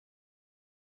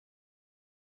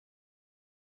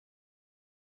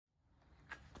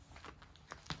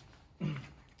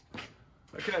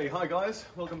Okay, hi guys,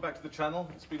 welcome back to the channel.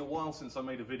 It's been a while since I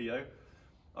made a video.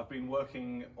 I've been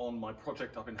working on my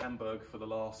project up in Hamburg for the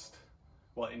last,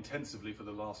 intensively for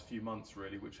the last few months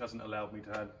really, which hasn't allowed me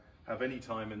to have any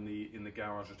time in the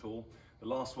garage at all. The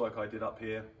last work I did up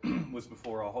here was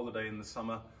before our holiday in the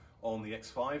summer on the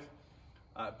X5,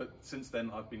 but since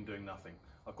then I've been doing nothing.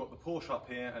 I've got the Porsche up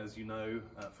here, as you know,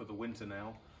 for the winter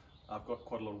now. I've got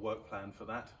quite a lot of work planned for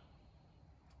that.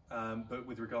 But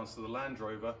with regards to the Land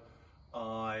Rover,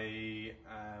 I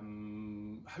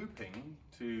am hoping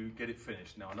to get it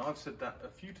finished now. And I've said that a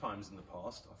few times in the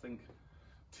past. I think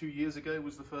 2 years ago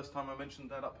was the first time I mentioned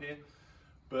that up here.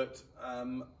 But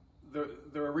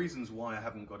there are reasons why I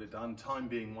haven't got it done, time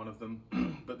being one of them.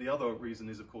 But the other reason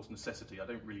is, of course, necessity. I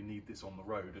don't really need this on the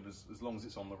road. And as long as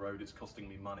it's on the road, it's costing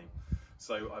me money.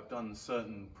 So I've done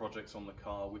certain projects on the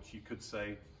car, which you could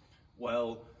say,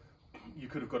 well, you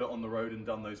could have got it on the road and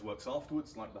done those works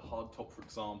afterwards, like the hard top, for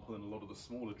example, and a lot of the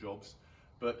smaller jobs.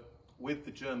 But with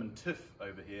the German TÜV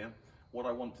over here, what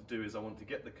I want to do is I want to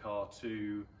get the car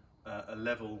to a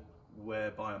level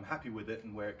whereby I'm happy with it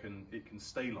and where it can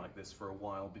stay like this for a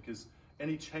while, because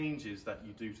any changes that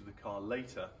you do to the car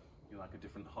later, like a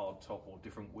different hard top or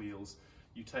different wheels,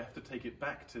 you have to take it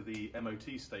back to the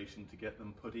MOT station to get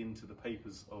them put into the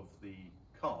papers of the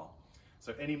car.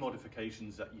 So any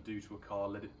modifications that you do to a car,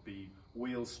 let it be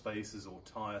wheel spaces or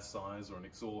tyre size or an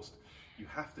exhaust, you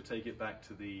have to take it back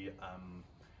to the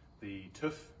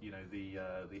TÜV,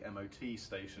 the MOT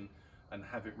station, and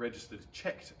have it registered,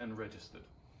 checked and registered.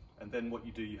 And then what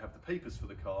you do, you have the papers for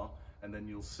the car, and then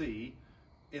you'll see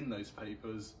in those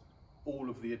papers all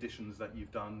of the additions that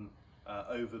you've done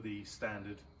over the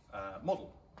standard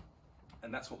model.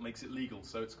 And that's what makes it legal.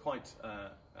 So it's quite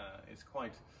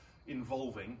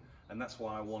involving. And that's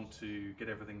why I want to get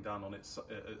everything done on it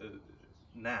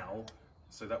now,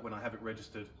 so that when I have it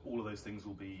registered, all of those things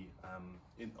will be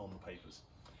on the papers.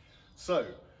 So,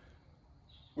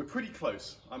 we're pretty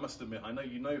close, I must admit. I know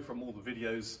you know from all the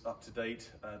videos up to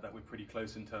date that we're pretty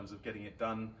close in terms of getting it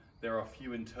done. There are a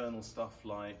few internal stuff,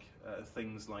 like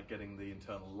things like getting the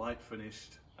internal light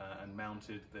finished and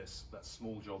mounted. That's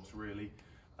small jobs really.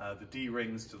 The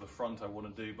D-rings to the front I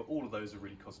want to do, but all of those are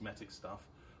really cosmetic stuff.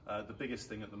 The biggest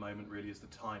thing at the moment really is the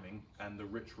timing and the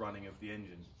rich running of the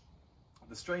engine.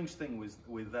 The strange thing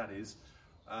with that is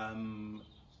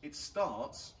it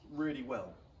starts really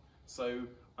well. So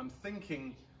I'm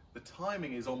thinking the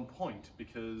timing is on point,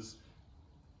 because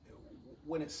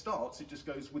when it starts, it just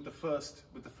goes with the first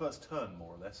turn,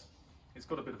 more or less. It's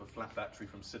got a bit of a flat battery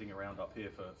from sitting around up here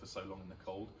for so long in the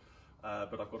cold,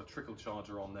 but I've got a trickle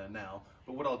charger on there now.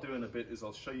 But what I'll do in a bit is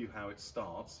I'll show you how it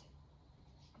starts.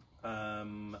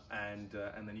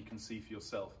 And then you can see for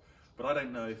yourself. But I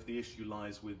don't know if the issue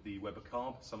lies with the Weber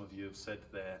carb. Some of you have said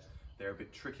they're a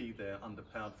bit tricky, they're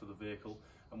underpowered for the vehicle.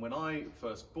 And when I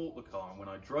first bought the car and when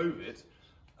I drove it,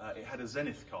 it had a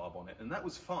Zenith carb on it, and that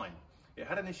was fine. It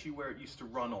had an issue where it used to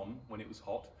run on when it was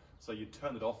hot, so you'd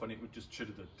turn it off and it would just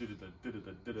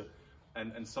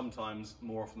and sometimes,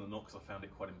 more often than not, because I found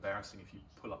it quite embarrassing, if you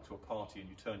pull up to a party and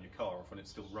you turn your car off and it's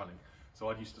still running. So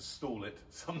I used to stall it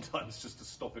sometimes just to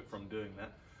stop it from doing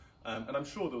that. And I'm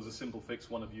sure there was a simple fix.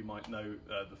 One of you might know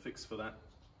the fix for that.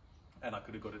 And I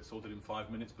could have got it sorted in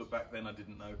 5 minutes, but back then I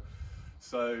didn't know.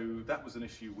 So that was an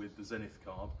issue with the Zenith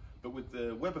carb. But with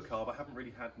the Weber carb, I haven't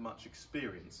really had much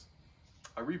experience.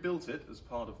 I rebuilt it as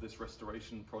part of this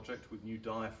restoration project with new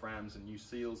diaphragms and new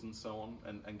seals and so on,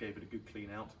 and gave it a good clean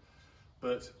out.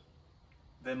 But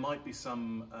there might be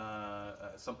something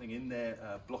in there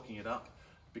blocking it up,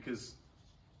 because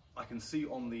I can see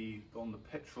on the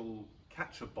petrol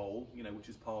catcher bowl, which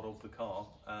is part of the car,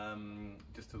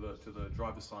 just to the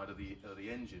driver's side of the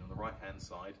engine on the right hand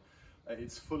side,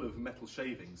 it's full of metal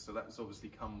shavings. So that's obviously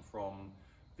come from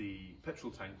the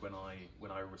petrol tank when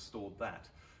I restored that.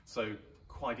 So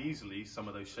quite easily some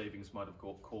of those shavings might have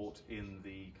got caught in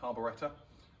the carburetor.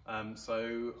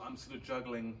 So I'm sort of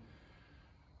juggling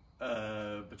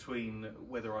between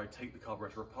whether I take the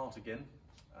carburetor apart again,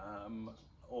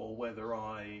 or whether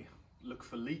I look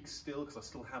for leaks still, because I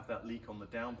still have that leak on the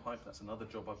downpipe. That's another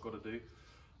job I've got to do,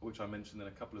 which I mentioned in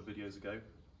a couple of videos ago.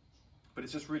 But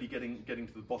it's just really getting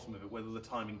to the bottom of it, whether the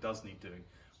timing does need doing.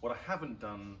 What I haven't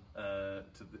done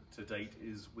to date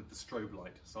is with the strobe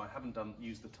light. So I haven't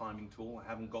used the timing tool. I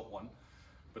haven't got one,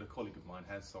 but a colleague of mine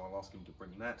has, so I'll ask him to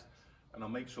bring that. And I'll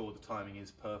make sure the timing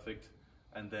is perfect,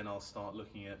 and then I'll start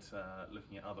looking at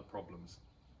other problems.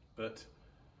 But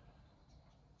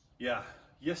yeah,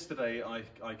 yesterday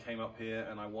I came up here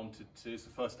and I wanted to, it's the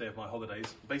first day of my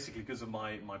holidays, basically because of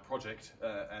my project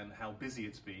and how busy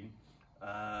it's been.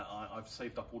 I've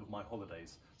saved up all of my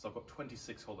holidays. So I've got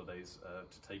 26 holidays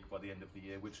to take by the end of the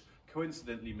year, which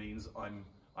coincidentally means I'm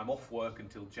off work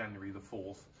until January the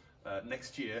 4th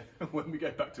next year when we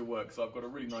go back to work. So I've got a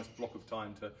really nice block of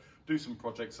time to do some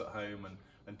projects at home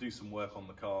and do some work on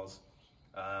the cars.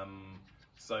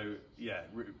 So yeah,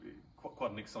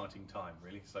 quite an exciting time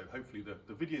really. So hopefully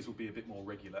the videos will be a bit more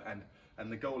regular,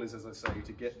 and the goal is, as I say,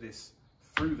 to get this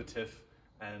through the TIFF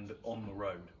and on the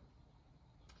road.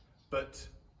 But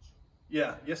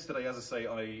yeah, yesterday, as I say,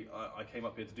 I came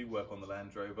up here to do work on the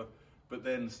Land Rover, but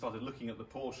then started looking at the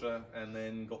Porsche and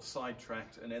then got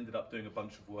sidetracked and ended up doing a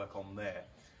bunch of work on there.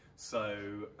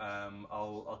 So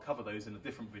I'll cover those in a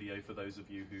different video for those of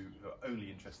you who are only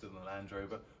interested in the Land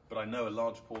Rover, but I know a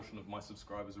large portion of my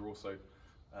subscribers are also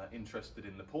interested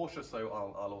in the Porsche, so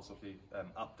I'll also be,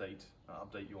 update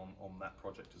you on that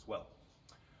project as well.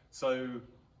 So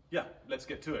yeah, let's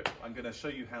get to it. I'm going to show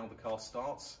you how the car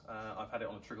starts. I've had it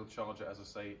on a trickle charger, as I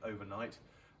say, overnight,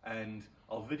 and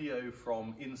I'll video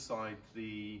from inside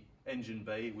the engine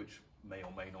bay, which may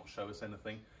or may not show us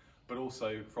anything, but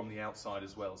also from the outside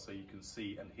as well, so you can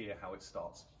see and hear how it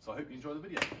starts. So I hope you enjoy the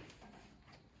video.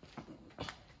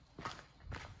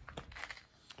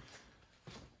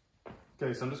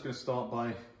 Okay, so I'm just going to start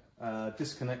by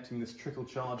disconnecting this trickle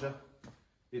charger.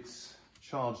 It's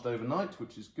charged overnight,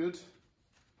 which is good.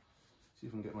 See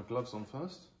if I can get my gloves on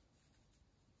first.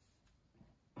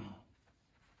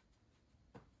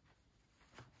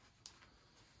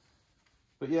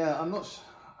 But yeah, I'm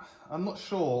not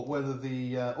sure whether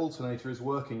the alternator is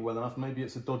working well enough. Maybe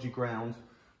it's a dodgy ground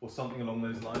or something along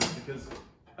those lines, because,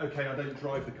 okay, I don't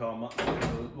drive the car much, there's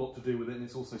a lot to do with it, and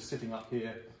it's also sitting up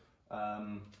here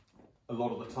a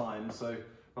lot of the time. So,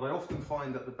 but I often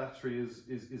find that the battery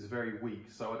is very weak,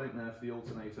 so I don't know if the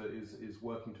alternator is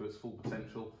working to its full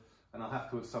potential. And I'll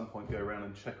have to at some point go around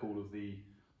and check all of the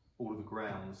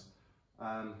grounds,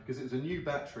 because it was a new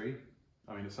battery.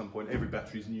 I mean, at some point every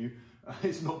battery's new.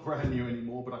 It's not brand new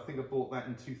anymore, but I think I bought that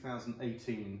in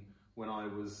 2018 when I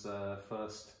was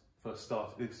first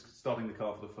starting the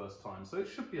car for the first time. So it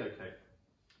should be okay.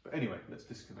 But anyway, let's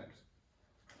disconnect.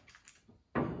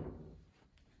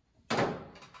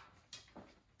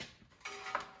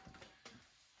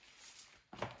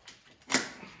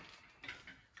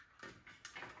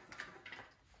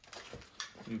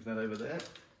 Move that over there.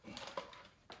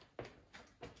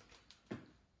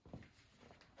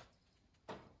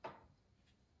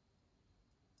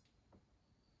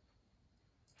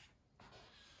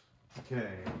 Okay,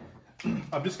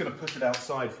 I'm just going to push it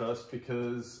outside first,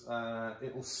 because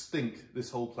it will stink this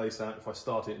whole place out if I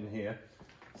start it in here.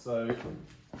 So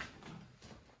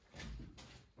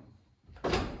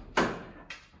yeah,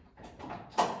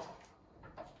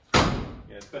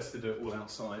 it's best to do it all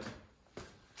outside.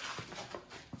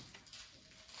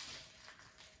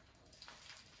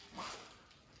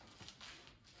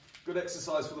 Good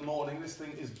exercise for the morning. This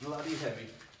thing is bloody heavy.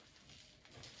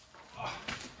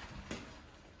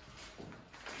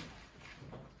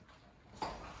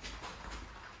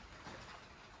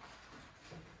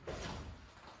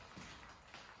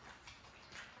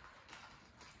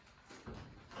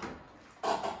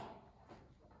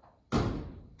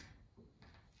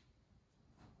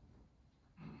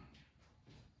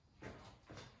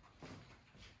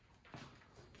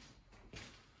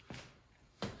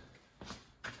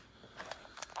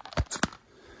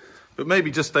 But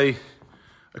maybe just a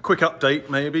quick update,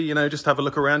 maybe, you know, just have a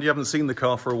look around. You haven't seen the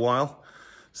car for a while.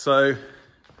 So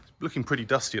it's looking pretty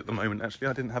dusty at the moment, actually.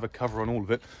 I didn't have a cover on all of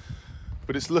it,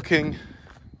 but it's looking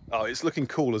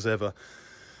cool as ever.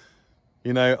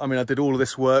 You know, I mean, I did all of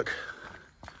this work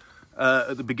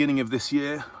at the beginning of this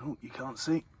year. Oh, you can't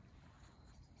see.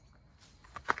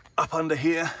 Up under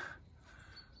here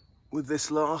with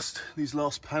these last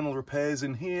panel repairs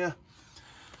in here.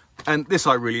 And this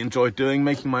I really enjoyed doing,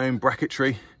 making my own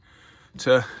bracketry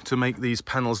to make these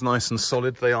panels nice and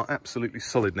solid. They are absolutely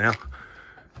solid now,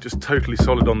 just totally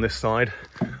solid on this side.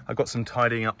 I've got some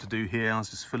tidying up to do here. I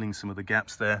was just filling some of the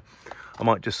gaps there. I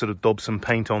might just sort of daub some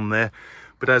paint on there.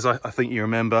 But as I think you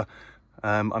remember,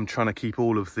 I'm trying to keep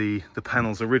all of the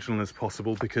panels original as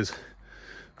possible, because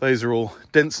those are all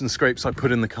dents and scrapes I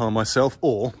put in the car myself,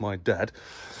 or my dad.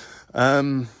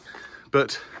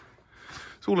 But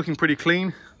it's all looking pretty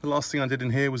clean. The last thing I did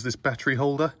in here was this battery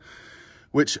holder,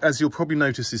 which, as you'll probably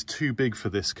notice, is too big for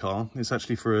this car. It's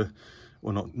actually for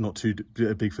well, not too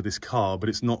big for this car, but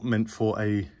it's not meant for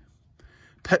a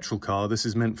petrol car. This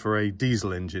is meant for a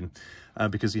diesel engine,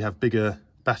 because you have bigger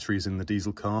batteries in the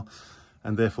diesel car,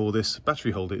 and therefore this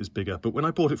battery holder is bigger. But when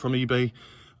I bought it from eBay,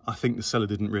 I think the seller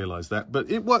didn't realise that, but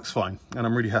it works fine, and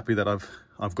I'm really happy that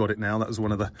I've got it now. That was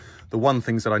one of the one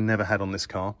things that I never had on this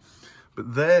car.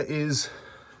 But there is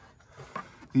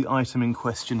the item in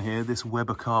question here, this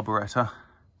Weber carburettor,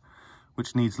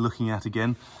 which needs looking at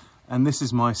again. And this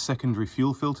is my secondary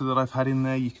fuel filter that I've had in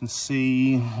there. You can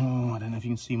see, I don't know if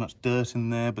you can see much dirt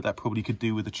in there, but that probably could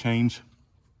do with a change.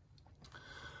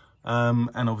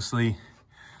 And obviously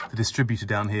the distributor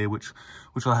down here, which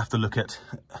I'll have to look at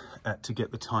to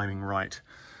get the timing right.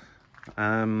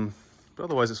 But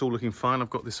otherwise it's all looking fine. I've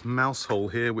got this mouse hole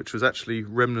here, which was actually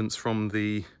remnants from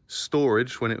the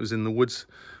storage when it was in the woods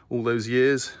all those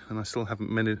years, and I still haven't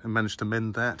managed to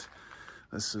mend that.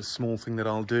 That's a small thing that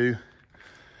I'll do.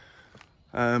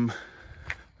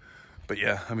 But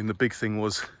yeah, I mean, the big thing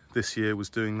was this year was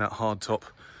doing that hardtop,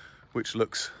 which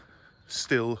looks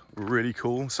still really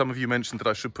cool. Some of you mentioned that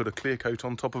I should put a clear coat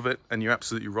on top of it, and you're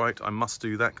absolutely right. I must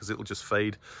do that because it'll just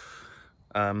fade.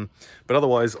 But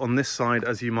otherwise, on this side,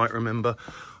 as you might remember,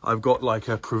 I've got like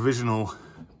a provisional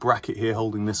bracket here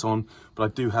holding this on, but I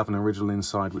do have an original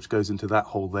inside which goes into that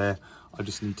hole there. I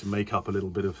just need to make up a little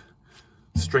bit of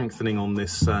strengthening on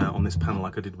this panel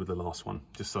like I did with the last one,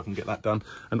 just so I can get that done.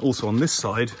 And also on this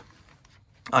side,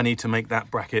 I need to make that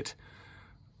bracket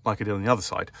like I did on the other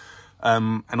side,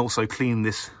 and also clean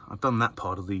this. I've done that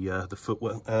part of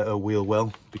the wheel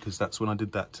well, because that's when I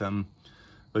did that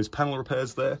those panel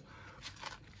repairs there.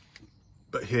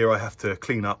 But here I have to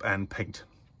clean up and paint,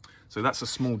 so that's a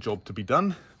small job to be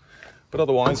done. But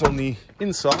otherwise, on the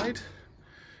inside,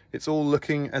 it's all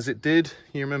looking as it did.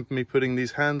 You remember me putting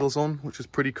these handles on, which is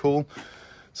pretty cool.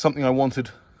 Something I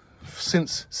wanted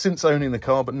since owning the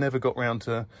car, but never got round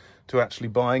to actually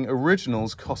buying.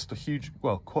 Originals cost a huge,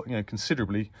 well, quite,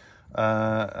 considerably, quite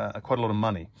a lot of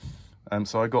money.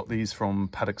 So I got these from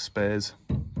Paddock Spares,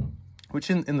 which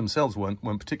in themselves weren't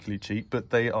particularly cheap, but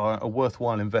they are a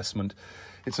worthwhile investment.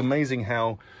 It's amazing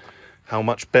how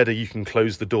much better you can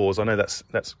close the doors. I know that's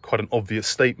quite an obvious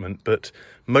statement, but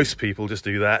most people just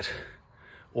do that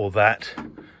or that,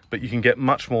 but you can get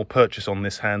much more purchase on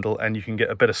this handle, and you can get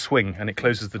a better swing, and it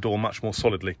closes the door much more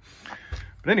solidly.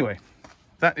 But anyway,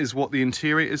 that is what the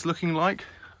interior is looking like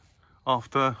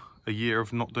after a year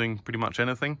of not doing pretty much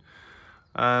anything.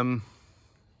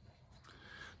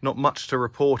 Not much to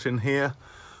report in here.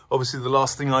 Obviously the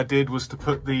last thing I did was to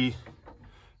put the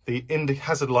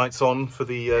hazard lights on for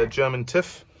the German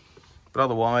TIFF, but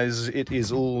otherwise it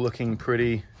is all looking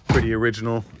pretty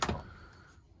original.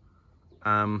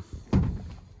 And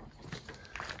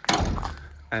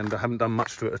I haven't done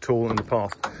much to it at all in the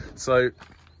past. So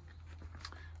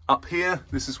up here,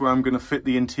 this is where I'm going to fit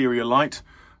the interior light,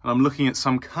 and I'm looking at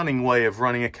some cunning way of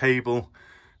running a cable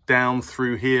down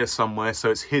through here somewhere so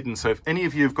it's hidden. So if any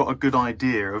of you have got a good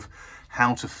idea of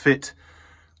how to fit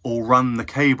or run the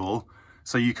cable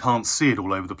so you can't see it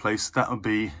all over the place, that would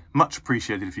be much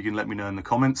appreciated if you can let me know in the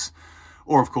comments,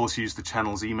 or of course use the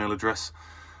channel's email address,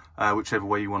 whichever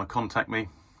way you want to contact me,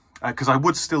 because I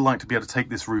would still like to be able to take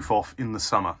this roof off in the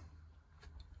summer.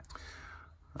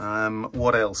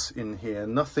 What else in here?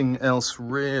 Nothing else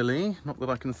really, not that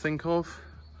I can think of.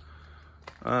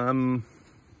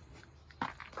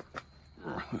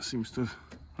 That seems to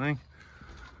hang.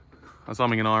 I was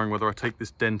umming and ahhing whether I take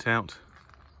this dent out.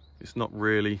 It's not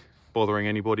really bothering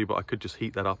anybody, but I could just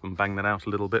heat that up and bang that out a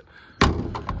little bit.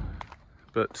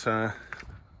 But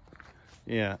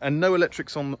yeah, and no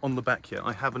electrics on the back yet.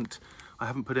 I haven't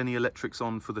put any electrics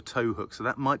on for the tow hook, so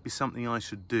that might be something I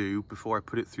should do before I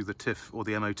put it through the TIFF or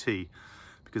the MOT,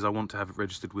 because I want to have it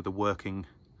registered with a working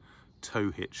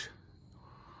tow hitch.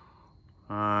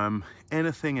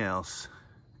 Anything else?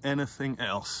 Anything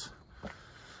else?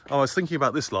 Oh, I was thinking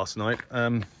about this last night.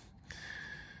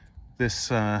 This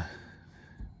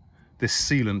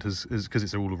sealant has because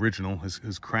it's all original,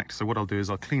 has cracked. So what I'll do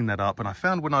is I'll clean that up. And I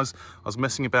found when I was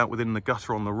messing about within the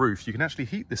gutter on the roof, you can actually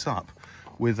heat this up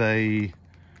with a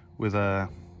like a,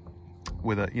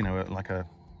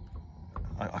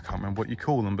 I can't remember what you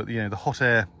call them, but the hot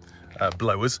air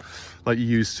blowers like you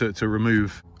use to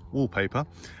remove wallpaper,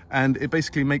 and it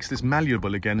basically makes this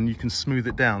malleable again, and you can smooth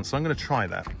it down. So I'm going to try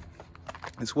that.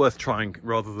 It's worth trying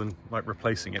rather than like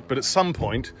replacing it. But at some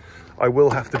point I will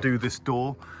have to do this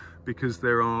door, because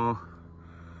there's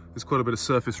quite a bit of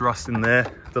surface rust in there.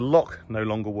 The lock no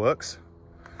longer works,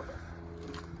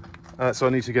 so I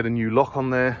need to get a new lock on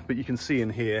there. But you can see in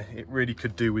here it really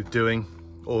could do with doing,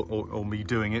 or me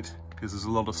doing it, because there's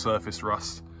a lot of surface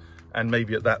rust. And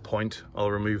maybe at that point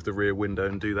I'll remove the rear window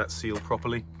and do that seal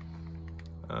properly.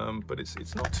 But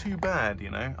it's not too bad,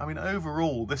 I mean,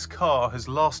 overall this car has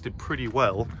lasted pretty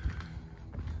well,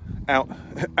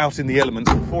 out in the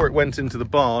elements. Before it went into the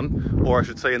barn, or I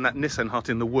should say in that Nissan hut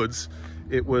in the woods,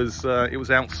 it was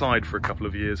outside for a couple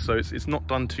of years, so it's not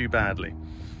done too badly.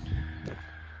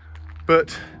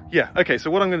 But yeah, okay,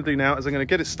 so what I'm going to do now is I'm going to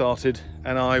get it started,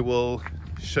 and I will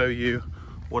show you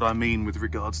what I mean with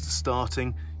regards to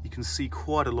starting. You can see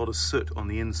quite a lot of soot on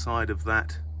the inside of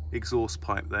that exhaust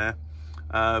pipe there.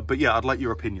 But yeah, I'd like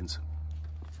your opinions.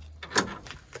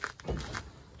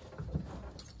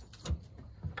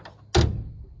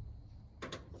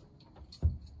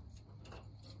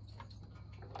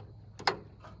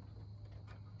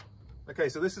 Okay,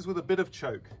 so this is with a bit of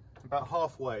choke, about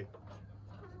halfway.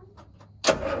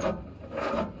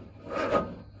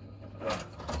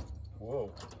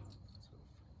 Whoa.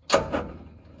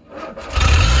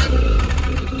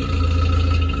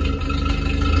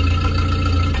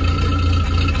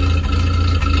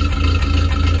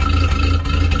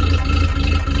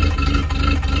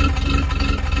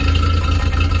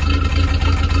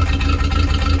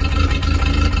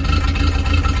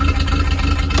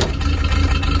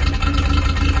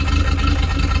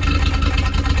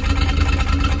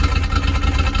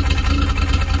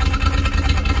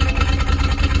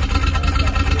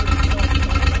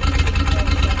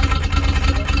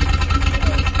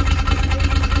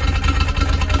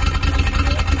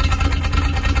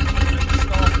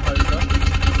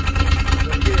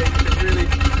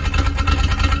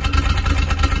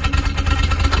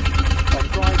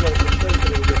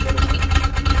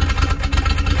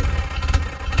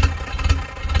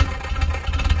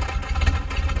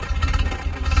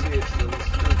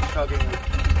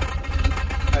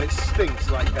 And it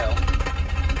stinks like hell.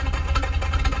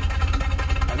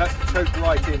 And that's the choke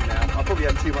right in now. I probably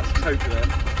had too much choke there.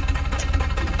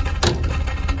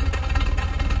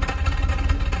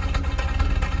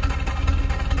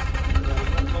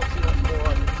 Not too much more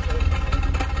I can show you.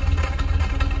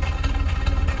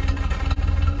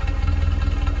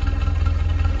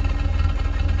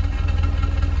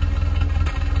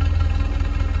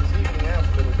 It's evening out a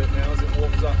little bit now as it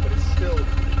warms up, but it's still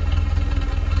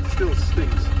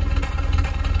stinks.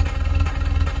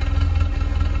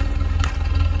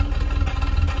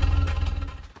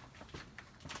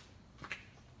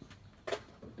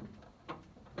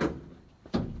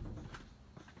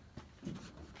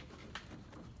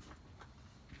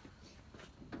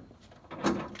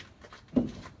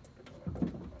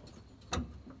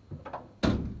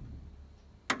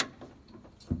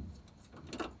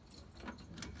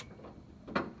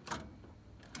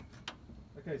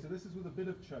 Okay, so this is with a bit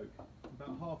of choke,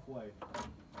 about halfway.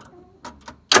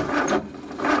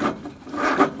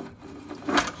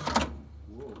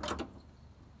 Whoa.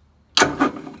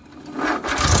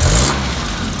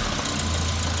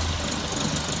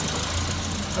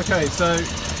 Okay, so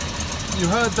you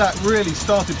heard that really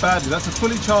started badly. That's a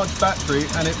fully charged battery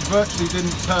and it virtually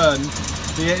didn't turn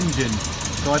the engine.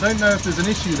 So I don't know if there's an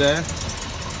issue there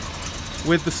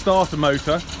with the starter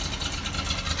motor,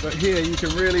 but here you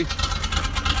can really...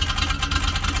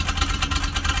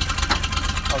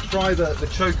 I'll try the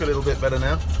choke a little bit better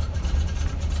now.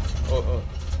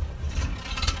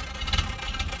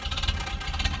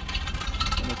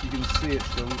 And if you can see it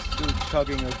still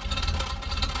chugging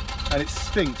and it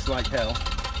stinks like hell.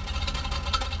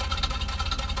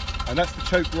 And that's the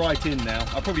choke right in now.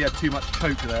 I probably had too much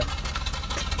choke there.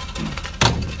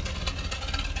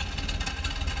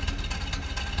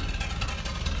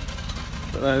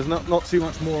 But there's not too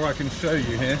much more I can show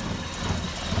you here.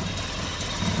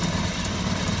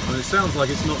 And it sounds like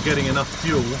it's not getting enough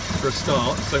fuel for a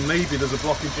start, so maybe there's a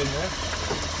blockage in there.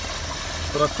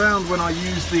 But I found when I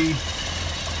use the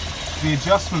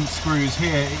adjustment screws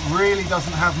here, it really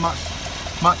doesn't have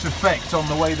much effect on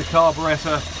the way the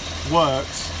carburetor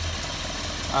works,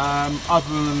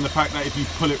 other than the fact that if you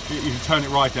turn it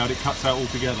right out, it cuts out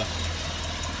altogether.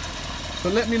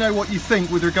 But let me know what you think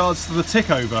with regards to the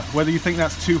tick over, whether you think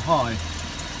that's too high.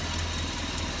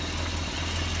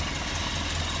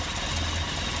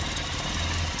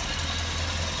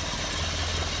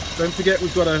 Don't forget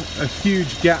we've got a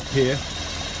huge gap here,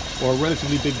 or a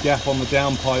relatively big gap on the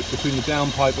downpipe, between the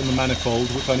downpipe and the manifold,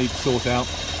 which I need to sort out.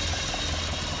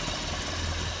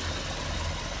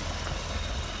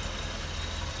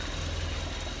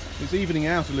 It's evening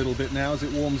out a little bit now as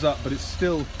it warms up, but it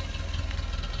still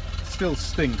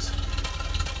stinks.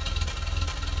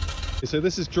 So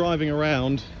this is driving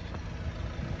around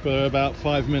for about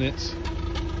 5 minutes,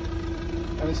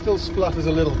 and it still splutters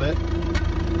a little bit.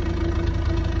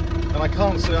 And I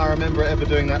can't say I remember ever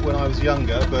doing that when I was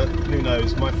younger, but who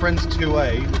knows. My friend's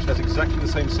 2A, which has exactly the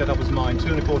same setup as mine,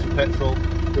 2¼ petrol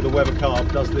with a Weber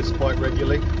carb, does this quite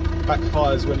regularly.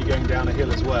 Backfires when you're going down a hill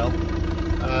as well.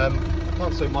 I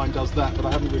can't say mine does that, but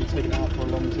I haven't really taken it out for a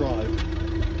long drive.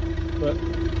 But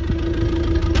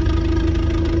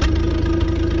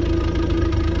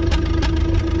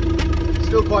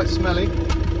still quite smelly.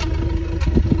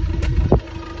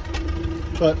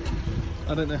 But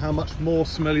I don't know how much more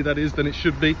smelly that is than it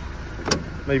should be.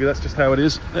 Maybe that's just how it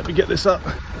is. Let me get this up.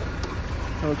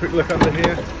 Have a quick look under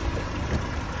here.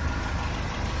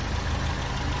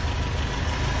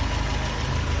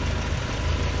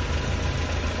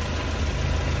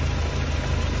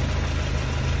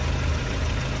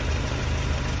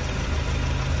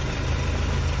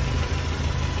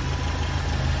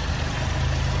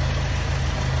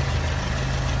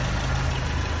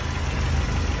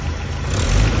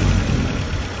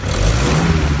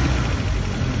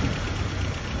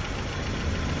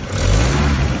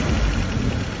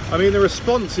 I mean, the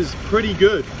response is pretty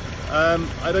good.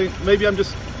 Maybe I'm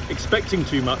just expecting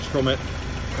too much from it.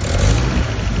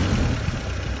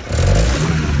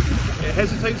 It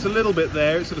hesitates a little bit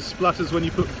there. It sort of splutters when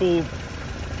you put full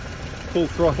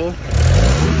throttle.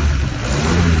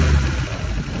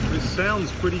 This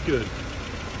sounds pretty good.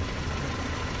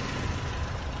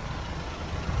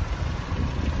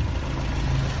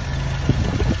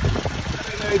 I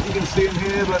don't know if you can see in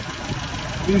here, but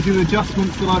these are the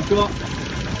adjustments that I've got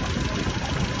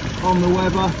on the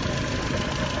Weber.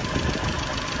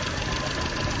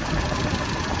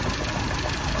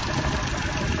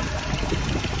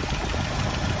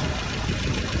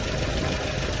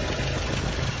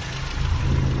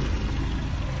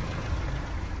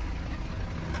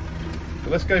 So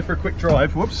let's go for a quick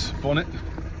drive. Whoops, bonnet. It's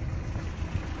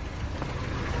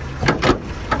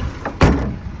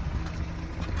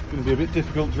going to be a bit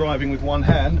difficult driving with one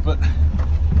hand, but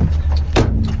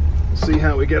we'll see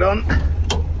how we get on.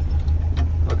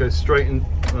 I'll go straight in.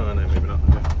 Oh no, maybe not.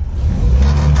 Okay.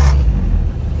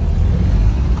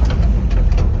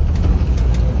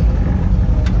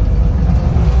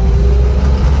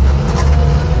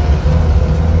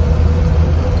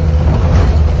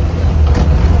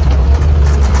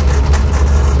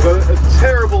 We've got a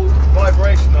terrible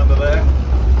vibration under there,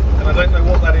 and I don't know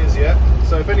what that is yet.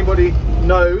 So if anybody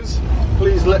knows,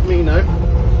 please let me know.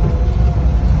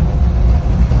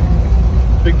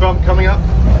 Big bump coming up.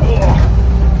 Oh.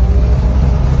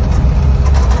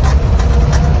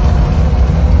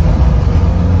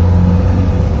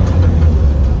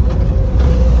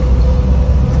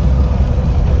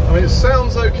 It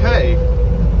sounds okay.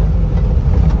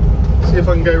 See if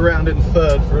I can go round in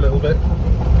third for a little bit.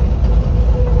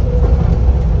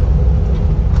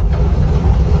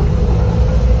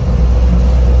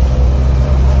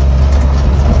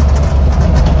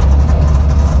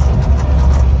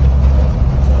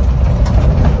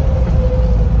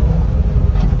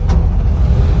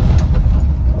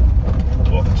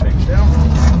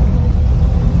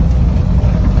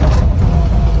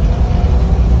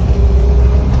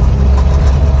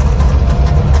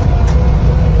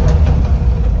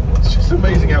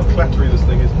 Clattery this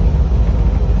thing is.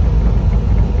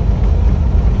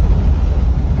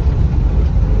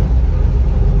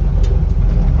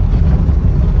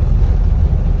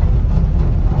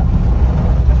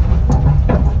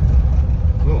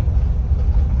 Oh.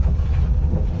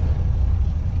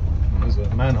 There's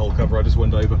a manhole cover I just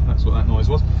went over. That's what that noise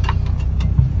was.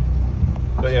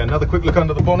 But yeah, another quick look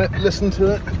under the bonnet, listen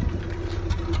to it.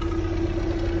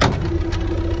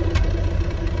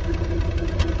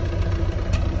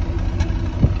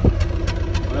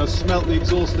 I've smelt the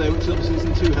exhaust there, which obviously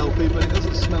isn't too healthy, but it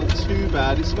doesn't smell too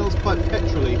bad. It smells quite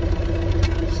petrol-y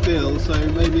still, so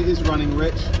maybe it is running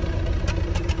rich.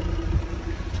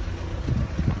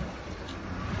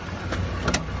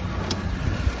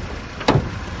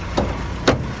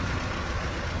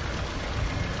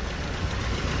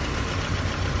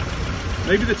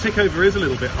 Maybe the tick over is a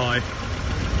little bit high.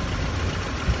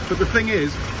 But the thing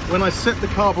is, when I set the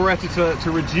carburettor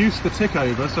to reduce the tick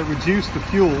over, so reduce the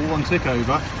fuel on tick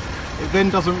over, it then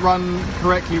doesn't run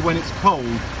correctly when it's cold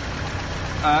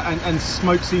and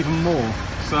smokes even more.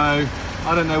 So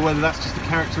I don't know whether that's just a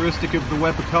characteristic of the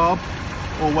Weber carb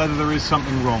or whether there is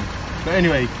something wrong. But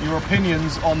anyway, your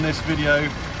opinions on this video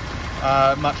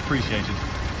much appreciated.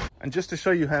 And just to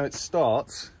show you how it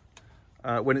starts,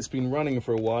 when it's been running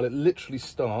for a while, it literally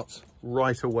starts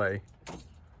right away.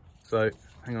 So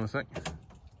hang on a sec.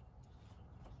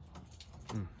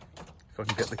 If I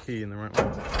can get the key in the right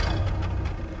way.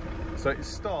 So it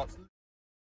starts.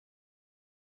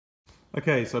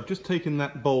 Okay, so I've just taken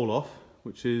that bowl off,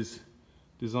 which is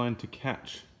designed to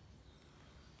catch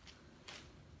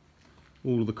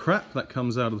all of the crap that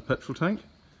comes out of the petrol tank.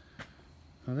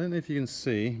 I don't know if you can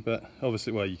see, but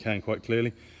obviously, well, you can quite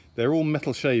clearly. They're all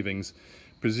metal shavings,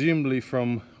 presumably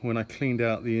from when I cleaned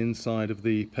out the inside of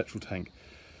the petrol tank.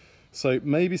 So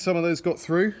maybe some of those got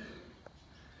through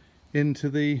into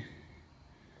the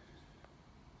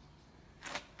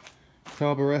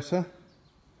carburettor.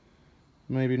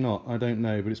 Maybe not, I don't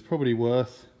know, but it's probably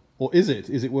worth, or is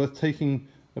it worth taking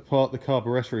apart the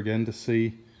carburettor again to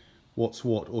see what's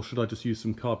what, or should I just use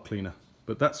some carb cleaner?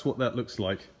 But that's what that looks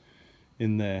like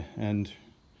in there, and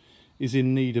is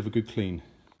in need of a good clean.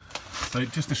 So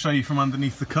just to show you from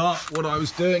underneath the car what I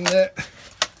was doing there,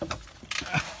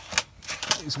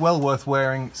 it's well worth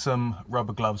wearing some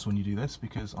rubber gloves when you do this,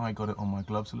 because I got it on my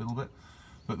gloves a little bit.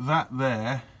 But that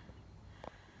there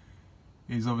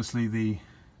is obviously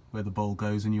where the bowl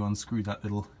goes, and you unscrew that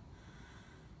little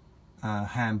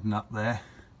hand nut there.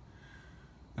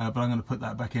 But I'm going to put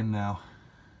that back in now.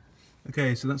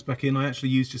 Okay, so that's back in. I actually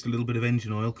used just a little bit of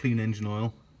engine oil, clean engine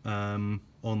oil,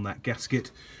 on that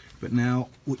gasket. But now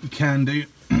what you can do,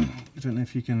 I don't know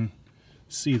if you can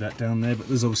see that down there, but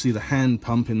there's obviously the hand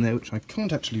pump in there, which I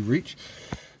can't actually reach.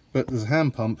 But there's a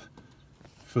hand pump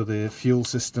for the fuel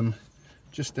system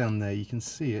just down there. You can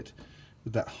see it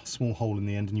with that small hole in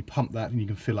the end, and you pump that and you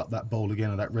can fill up that bowl again,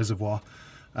 or that reservoir.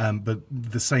 But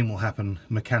the same will happen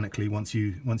mechanically once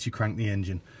you crank the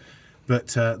engine. But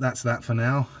that's that for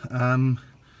now.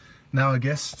 Now I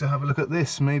guess to have a look at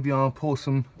this, maybe I'll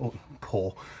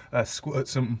squirt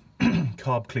some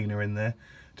carb cleaner in there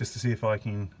just to see if I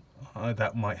can,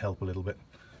 that might help a little bit.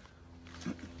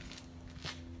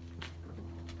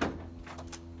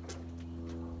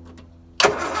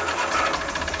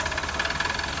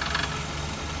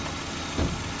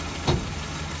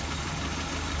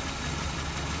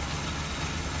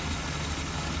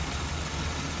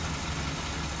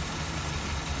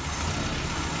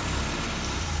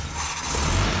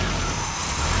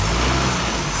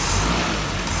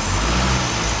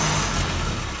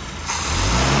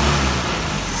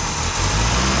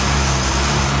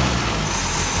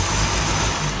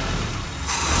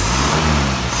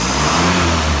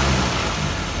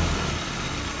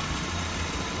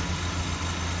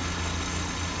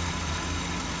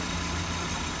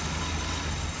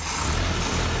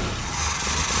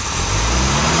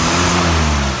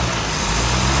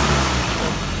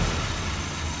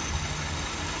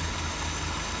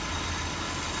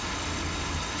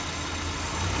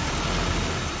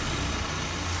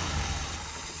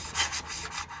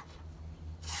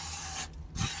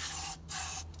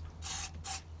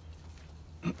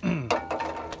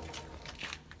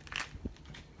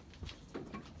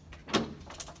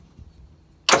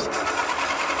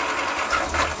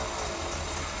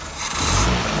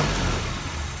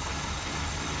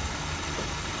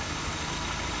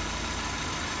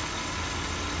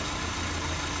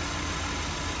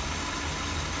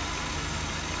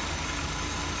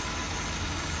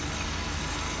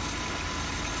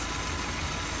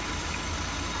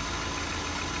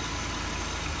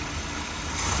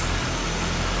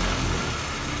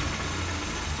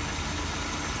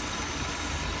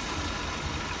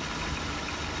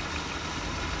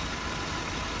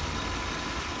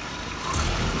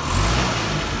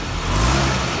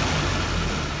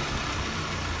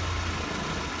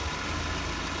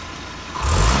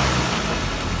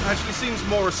 Actually seems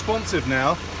more responsive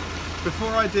now.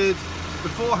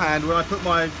 Beforehand, when I put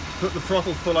the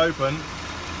throttle full open,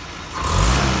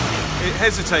 it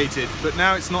hesitated, but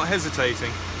now it's not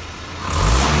hesitating.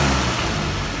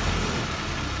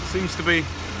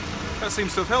 That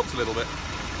seems to have helped a little bit.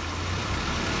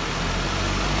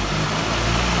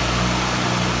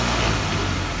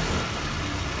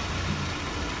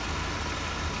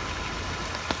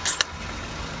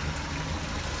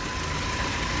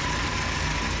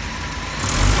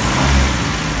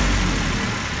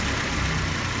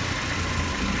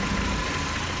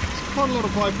 Quite a lot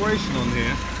of vibration on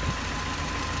here.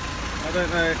 I don't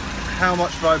know how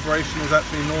much vibration is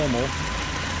actually normal.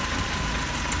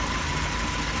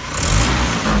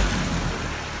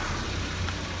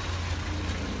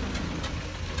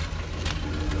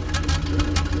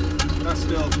 That's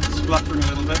still spluttering a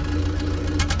little bit.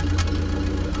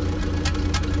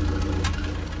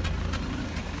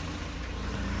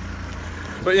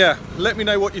 But yeah, let me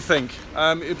know what you think.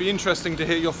 It'd be interesting to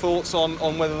hear your thoughts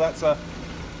on whether that's a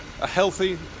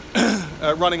healthy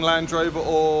running Land Rover,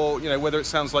 or whether it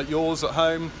sounds like yours at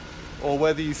home, or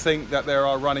whether you think that there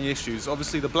are running issues.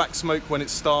 Obviously the black smoke when it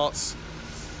starts,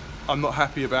 I'm not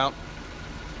happy about,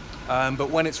 but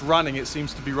when it's running, it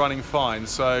seems to be running fine.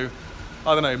 So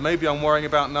I don't know, maybe I'm worrying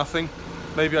about nothing.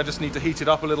 Maybe I just need to heat it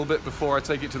up a little bit before I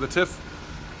take it to the TIFF.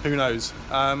 Who knows?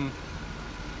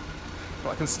 But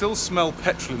I can still smell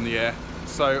petrol in the air,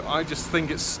 so I just think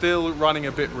it's still running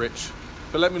a bit rich.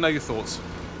 but let me know your thoughts.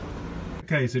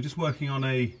 Okay, so just working on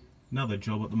another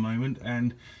job at the moment,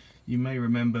 and you may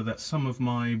remember that some of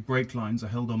my brake lines are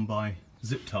held on by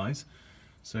zip ties.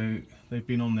 So they've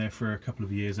been on there for a couple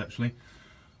of years actually,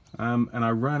 and I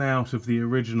ran out of the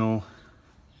original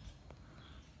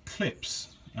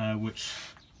clips,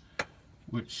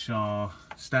 which are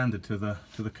standard to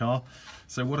the car.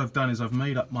 So what I've done is I've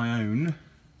made up my own,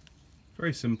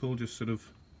 very simple, just sort of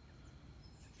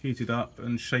heated up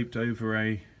and shaped over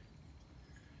a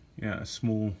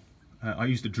small. I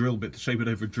used a drill bit to shape it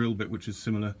over a drill bit, which is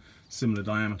similar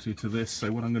diameter to this.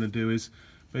 So what I'm going to do is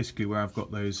basically where I've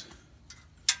got those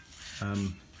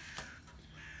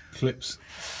clips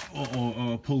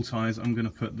or pull ties, I'm going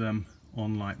to put them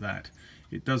on like that.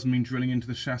 It does mean drilling into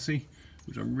the chassis,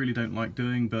 which I really don't like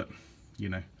doing, but you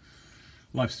know,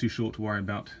 life's too short to worry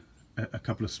about a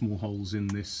couple of small holes in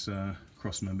this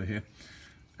cross member here.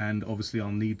 And obviously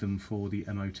I'll need them for the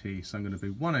MOT, so I'm going to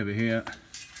do one over here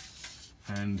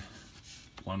and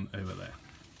one over there.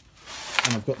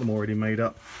 And I've got them already made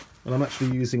up, and I'm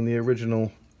actually using the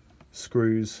original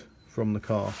screws from the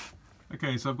car.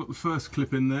 Okay, so I've got the first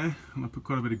clip in there, and I put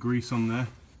quite a bit of grease on there.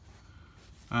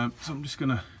 So I'm just going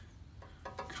to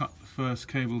cut the first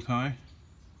cable tie.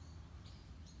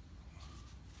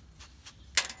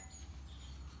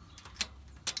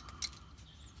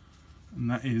 And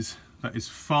that is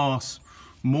far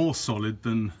more solid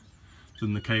than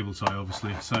the cable tie,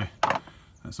 obviously. So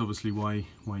that's obviously why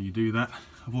you do that.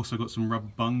 I've also got some rubber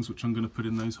bungs which I'm going to put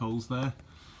in those holes there.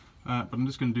 But I'm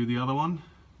just going to do the other one,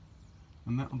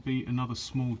 and that will be another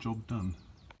small job done.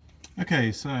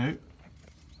 Okay, so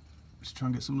let's try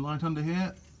and get some light under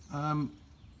here.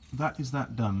 That is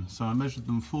that done. So I measured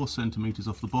them 4 centimeters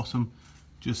off the bottom,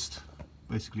 just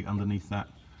basically underneath that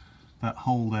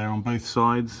hole there on both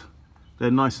sides. They're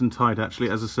nice and tight actually.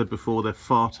 As I said before, they're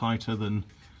far tighter than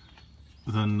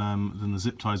the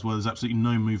zip ties were. There's absolutely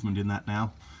no movement in that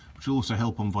now, which will also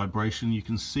help on vibration. You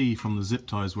can see from the zip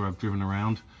ties where I've driven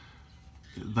around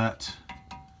that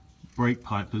brake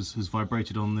pipe has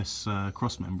vibrated on this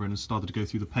cross member and has started to go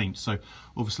through the paint. So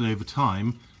obviously over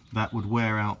time that would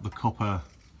wear out the copper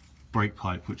brake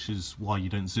pipe, which is why you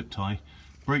don't zip tie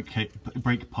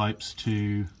brake pipes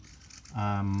to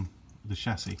the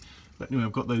chassis. But anyway,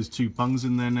 I've got those 2 bungs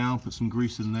in there now, put some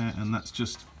grease in there, and that's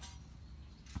just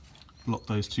blocked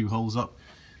those 2 holes up.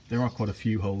 There are quite a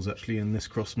few holes actually in this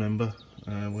cross member.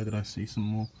 Where did I see some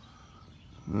more?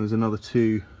 There's another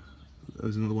 2,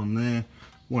 there's another one there,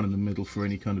 one in the middle for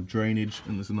any kind of drainage,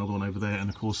 and there's another one over there, and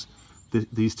of course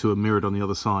these 2 are mirrored on the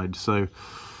other side. So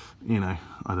you know,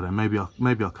 I don't know,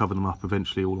 maybe I'll cover them up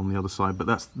eventually all on the other side, but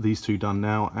that's these 2 done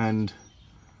now and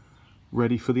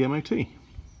ready for the MOT.